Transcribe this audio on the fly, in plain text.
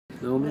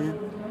No, man?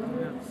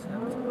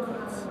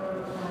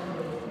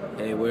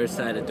 Hey, we're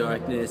Side of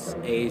Darkness,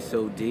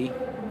 A.S.O.D.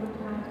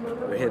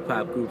 We're a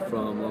hip-hop group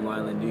from Long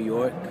Island, New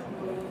York.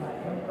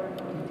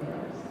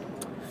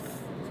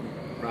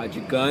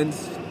 Roger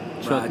Guns,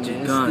 Chuck Roger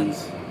Nasty,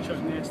 Guns. Chuck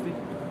Nasty.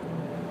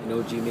 and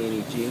OG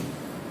Manny G.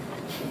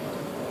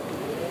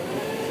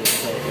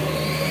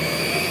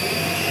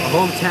 Our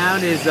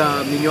hometown is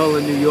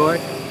Mignolo, New York,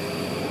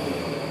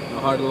 the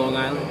heart of Long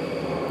Island.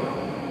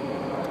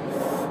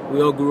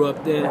 We all grew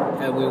up there,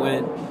 and we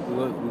went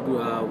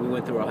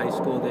through our high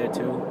school there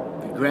too.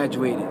 We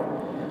graduated.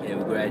 Yeah,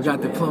 we graduated. We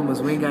got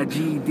diplomas. We ain't got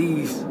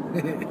GEDs.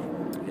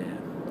 Yeah.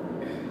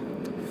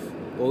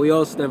 Well, we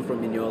all stem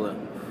from Mignolo.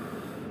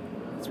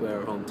 That's where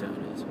our hometown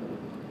is.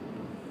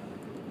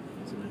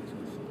 That's a nice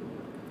one.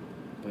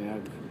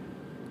 Biography.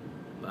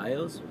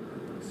 Bios?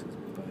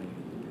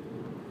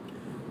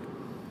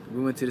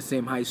 We went to the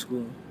same high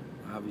school,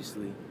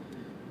 obviously.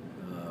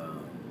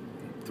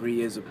 3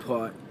 years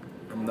apart.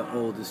 I'm the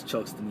oldest,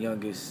 Chuck's the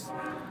youngest.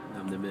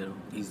 I'm the middle.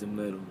 He's the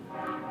middle.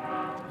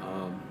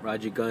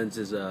 Roger Guns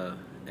is a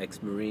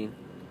ex-Marine,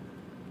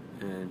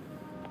 and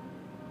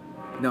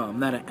No, I'm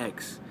not an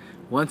ex.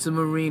 Once a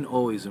Marine,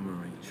 always a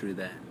Marine. true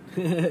that.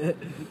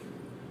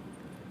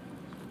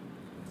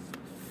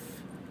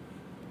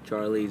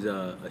 Charlie's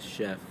a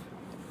chef,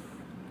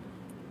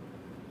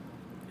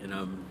 and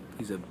I'm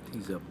He's an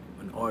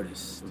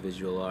artist, a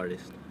visual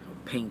artist.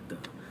 a painter,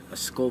 a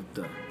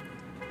sculptor.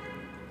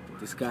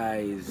 This guy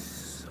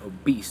is a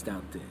beast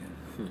out there.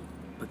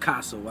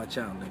 Picasso, watch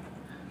out, nigga.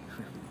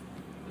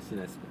 What's the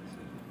next one?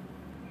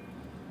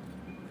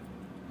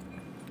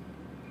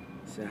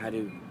 So how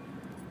do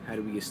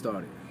we get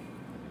started?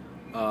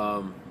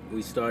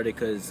 We started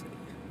because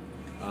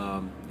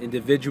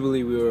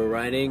individually we were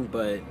writing,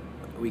 but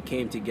we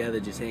came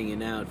together just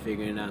hanging out,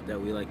 figuring out that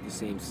we like the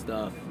same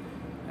stuff,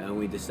 and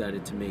we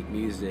decided to make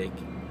music.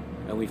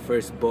 And we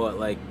first bought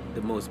like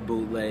the most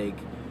bootleg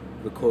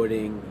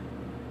recording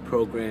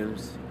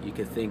programs you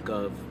could think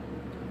of,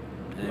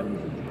 and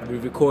we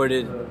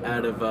recorded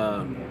out of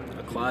a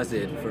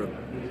closet for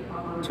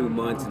 2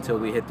 months until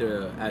we hit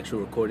the actual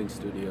recording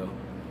studio,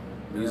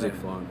 music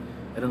farm.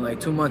 And then like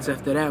 2 months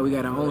after that, we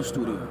got our own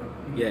studio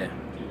Yeah.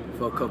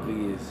 for a couple of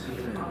years.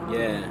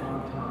 Yeah,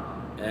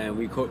 and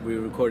we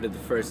recorded the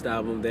first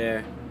album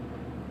there,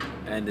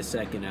 and the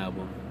second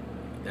album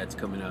that's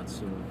coming out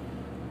soon.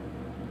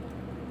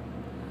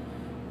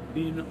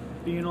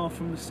 Being all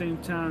from the same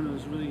town, it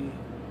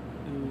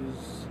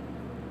was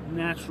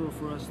natural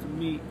for us to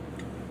meet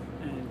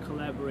and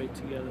collaborate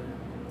together,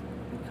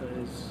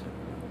 because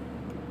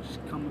just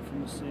coming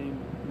from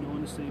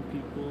knowing the same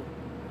people,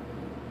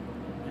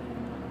 and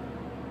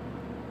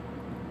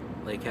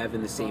Like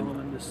having the same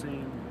following the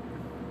same.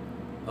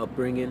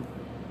 upbringing,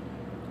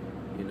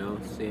 you know,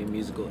 same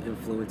musical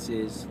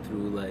influences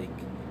through like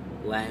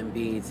Latin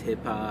beats,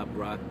 hip hop,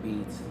 rock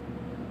beats,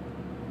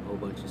 a whole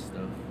bunch of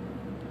stuff.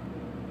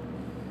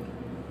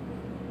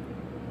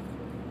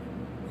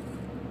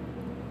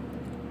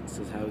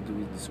 So how do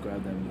we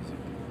describe that music?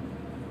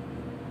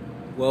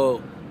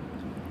 Well,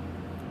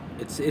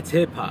 it's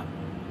hip hop,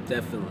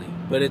 definitely,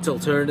 but it's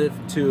alternative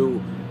to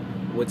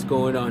what's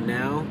going on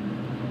now,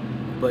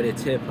 but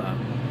it's hip hop.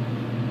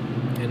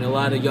 And a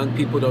lot of young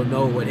people don't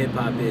know what hip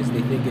hop is.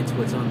 They think it's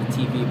what's on the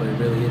TV, but it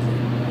really isn't.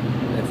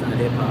 That's not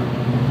hip hop.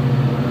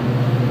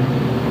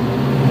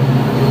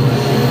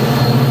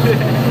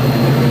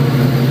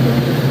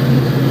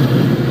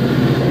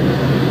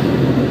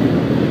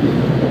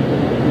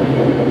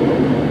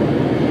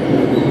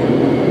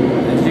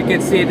 As you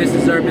can see, this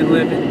is urban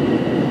living.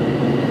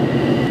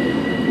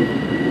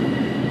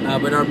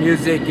 But our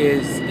music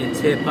it's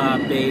hip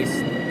hop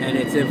based, and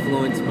it's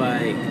influenced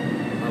by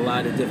a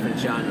lot of different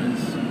genres.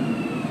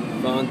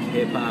 Funk,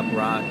 hip hop,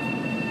 rock,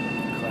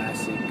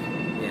 Classic,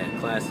 yeah,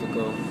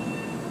 classical.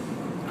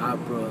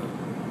 opera,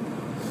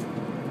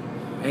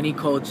 any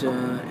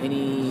culture,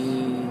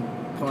 any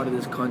part of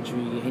this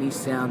country, any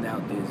sound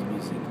out there is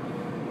music.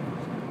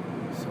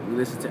 So we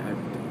listen to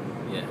everything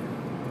Yeah.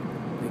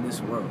 in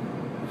this world.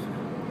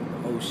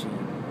 The ocean,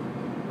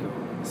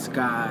 the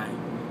sky,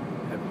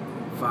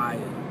 everything, fire.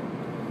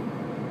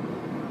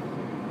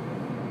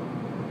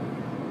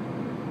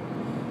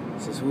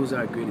 Says, who's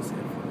our greatest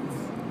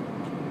influence?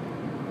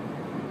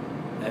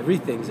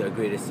 Everything's our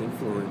greatest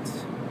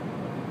influence,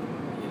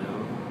 you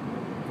know.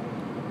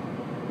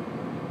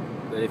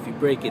 But if you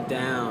break it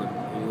down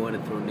and you want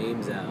to throw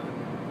names out,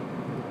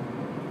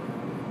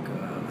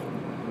 God.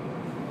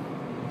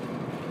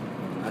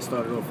 I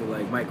started off with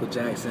like Michael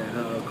Jackson,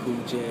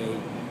 Cool J,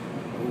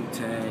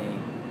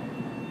 Wu-Tang,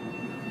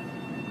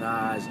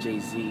 Nas,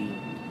 Jay-Z,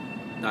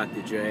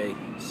 Dr. Dre,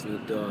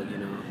 Snoop Dogg, you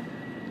know.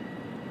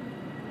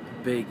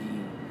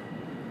 Biggie,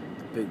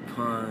 Big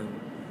Pun,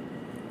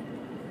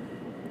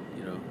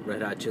 You know,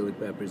 Red Hot Chili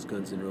Peppers,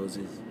 Guns N'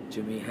 Roses,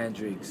 Jimi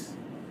Hendrix,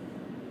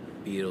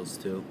 Beatles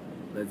too.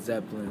 Led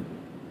Zeppelin,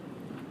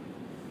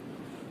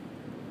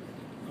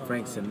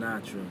 Frank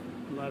Sinatra.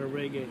 A lot of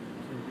reggae.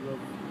 Love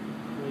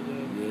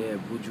reggae. Yeah,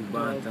 Buju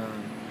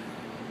Banton.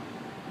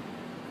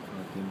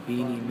 fucking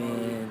Beanie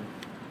Man,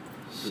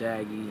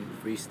 Shaggy.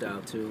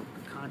 Freestyle too.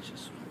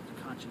 Conscious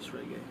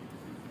reggae.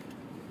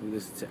 We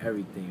listen to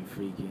everything.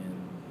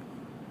 Freaking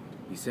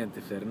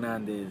Vicente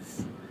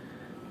Fernandez,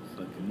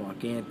 fucking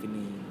Mark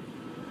Anthony,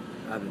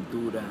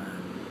 Aventura,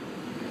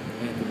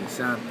 Anthony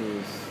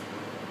Santos,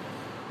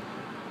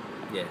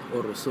 Yeah.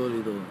 Oro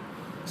Solido.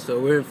 So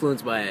we're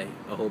influenced by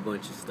a whole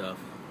bunch of stuff.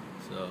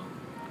 So,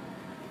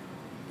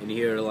 and you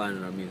hear it a lot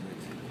in our music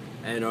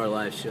and our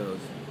live shows.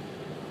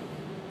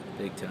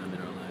 Big time in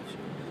our live shows.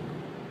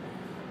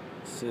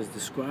 It says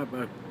describe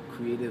our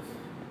creative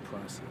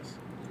process.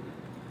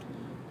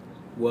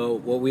 Well,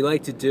 what we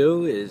like to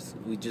do is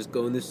we just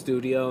go in the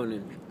studio,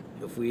 and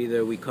if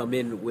we come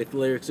in with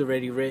lyrics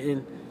already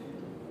written,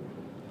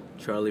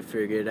 Charlie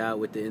figure it out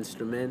with the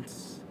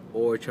instruments,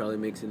 or Charlie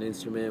makes an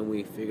instrument and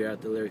we figure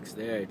out the lyrics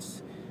there.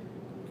 It's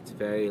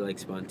very like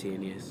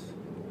spontaneous.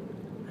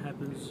 It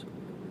happens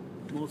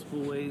multiple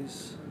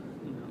ways.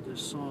 You know,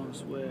 there's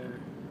songs where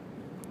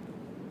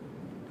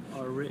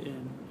are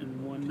written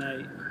in one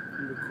night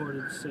and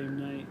recorded the same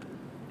night,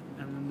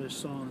 and then there's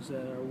songs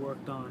that are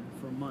worked on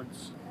for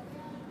months.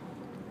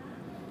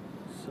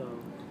 So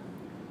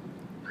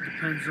it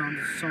depends on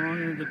the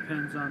song and it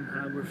depends on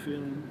how we're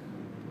feeling.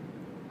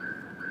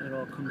 It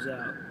all comes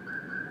out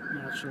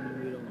naturally.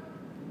 We don't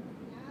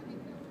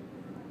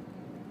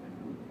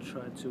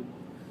try to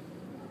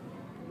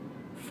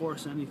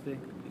force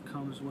anything. It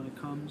comes when it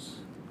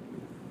comes.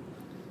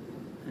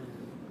 And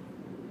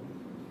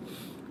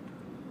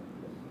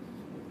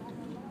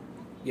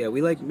Yeah,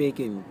 we like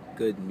making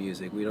good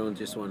music. We don't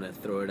just want to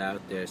throw it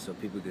out there so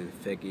people can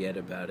forget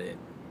about it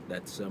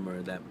that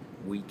summer, that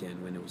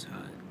weekend when it was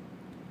hot.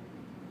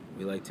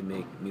 We like to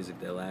make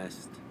music that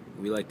lasts.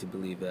 We like to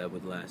believe that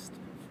would last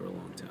for a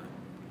long time.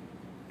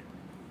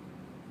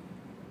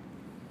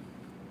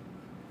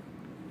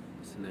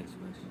 What's the next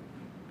question?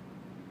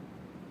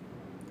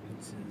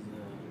 It says,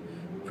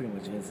 pretty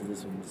much answer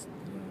this one.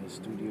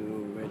 Studio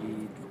ready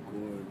to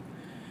record.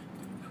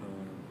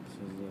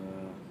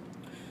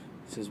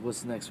 It says,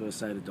 what's next for A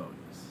Side of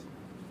Darkness?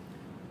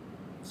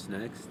 What's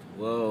next?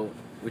 Well,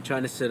 we're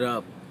trying to set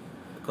up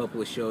a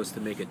couple of shows to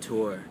make a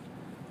tour.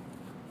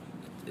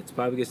 It's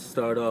probably going to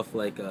start off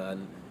like a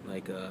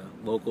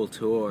local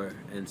tour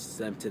and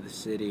send to the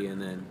city,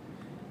 and then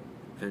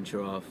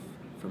venture off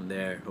from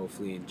there,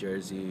 hopefully in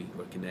Jersey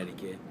or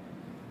Connecticut.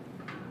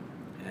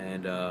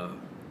 And the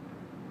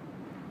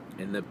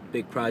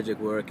big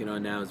project we're working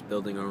on now is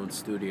building our own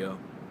studio.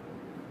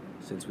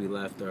 Since we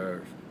left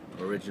our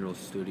original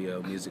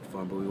studio, Music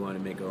Farm, but we want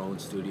to make our own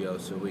studio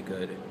so we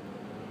could,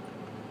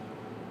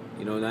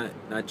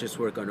 not just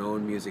work on our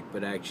own music,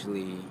 but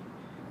actually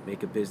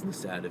make a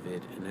business out of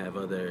it and have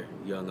other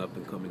young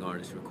up-and-coming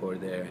artists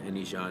record there,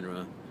 any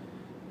genre,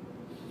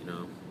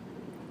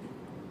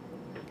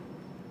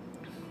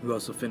 We're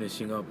also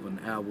finishing up an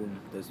album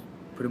that's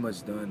pretty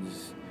much done.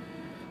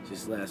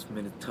 Just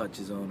last-minute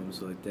touches on them,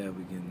 so like that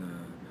we can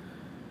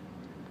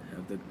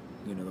have the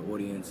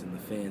audience and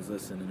the fans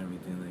listen and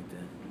everything like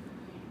that.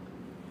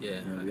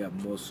 Yeah. We got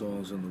more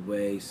songs on the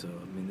way, so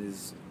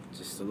there's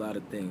just a lot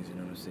of things. You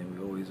know what I'm saying?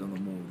 We're always on the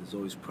move. There's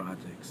always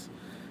projects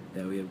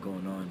that we have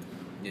going on.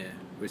 Yeah,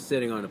 we're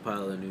sitting on a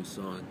pile of new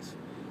songs,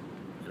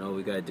 and all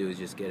we gotta do is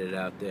just get it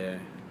out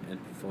there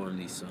and perform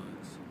these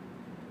songs.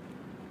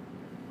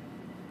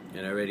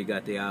 And I already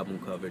got the album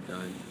cover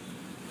done,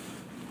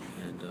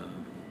 and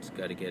just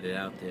gotta get it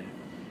out there.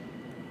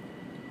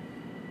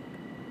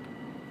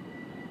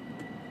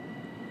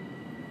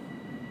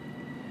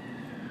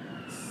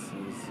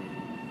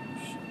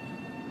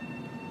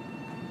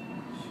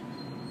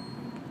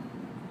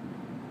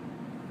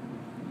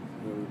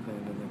 Where we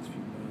playing the next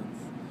few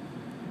months?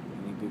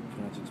 Any big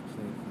projects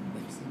planned for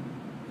next year?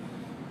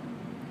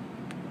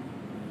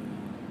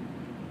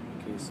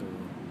 Okay, so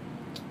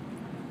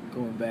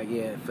going back,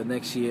 for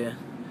next year,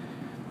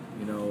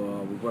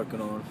 we're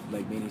working on,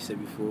 like Manny said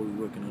before,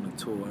 we're working on a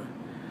tour.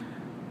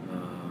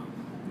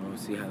 We'll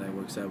see how that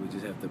works out. We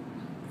just have to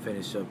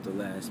finish up the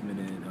last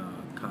minute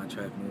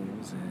contract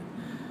moves and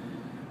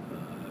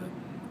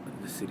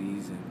the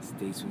cities and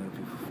states we're gonna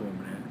be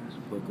performing at.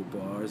 Local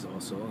bars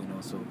also,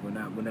 so we're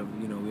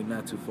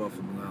not too far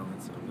from Long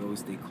Island, so we always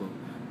stay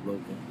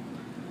local.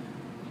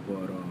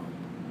 But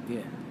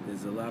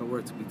there's a lot of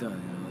work to be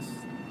done.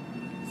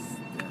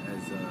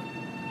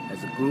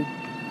 As a group,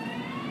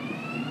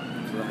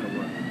 it's a lot of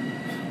work.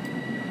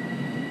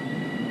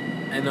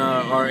 And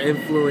our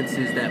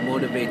influences that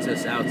motivates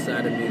us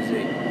outside of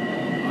music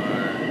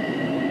are,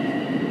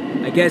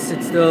 I guess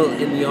it's still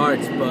in the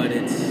arts, but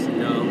it's,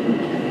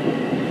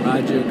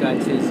 Roger got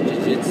his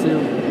jiu-jitsu,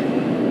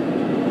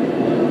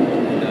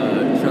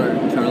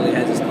 and Charlie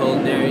has his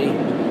culinary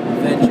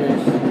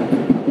ventures,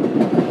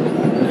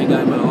 and I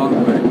got my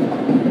artwork,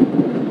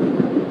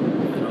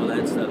 and all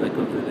that stuff that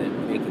comes with it,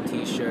 making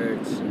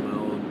t-shirts, and my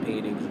own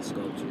paintings and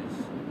sculptures.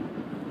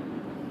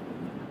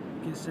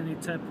 I guess any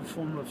type of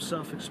form of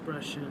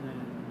self-expression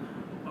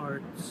and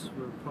arts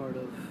were part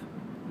of,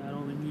 not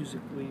only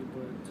musically,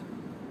 but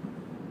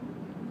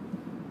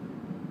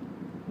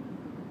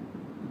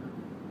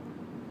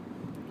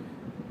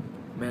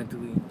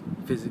mentally,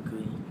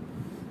 physically.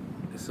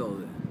 It's all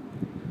there.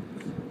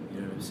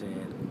 You know what I'm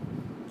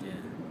saying?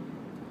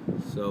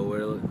 Yeah. So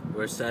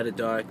we're Side of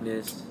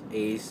Darkness,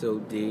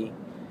 A.S.O.D,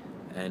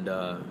 and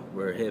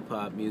we're hip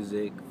hop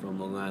music from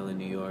Long Island,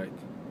 New York,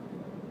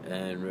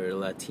 and we're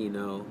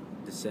Latino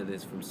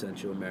descendants from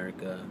Central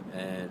America,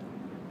 and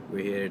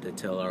we're here to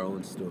tell our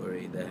own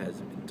story that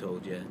hasn't been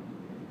told yet,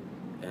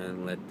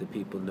 and let the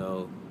people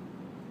know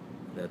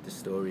that the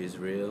story is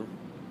real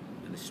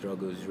and the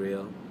struggle is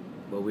real,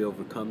 but we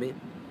overcome it,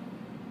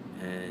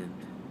 and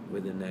we're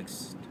the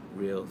next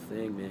real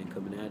thing, man,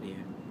 coming out of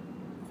here.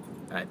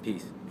 Alright,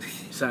 peace.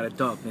 Side of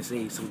Darkness,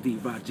 A.S.O.D,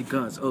 Roger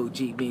Guns, OG,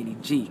 Manny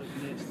G,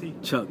 Nasty.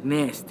 Chuck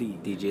Nasty,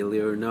 DJ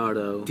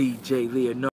Leonardo. DJ Leonardo.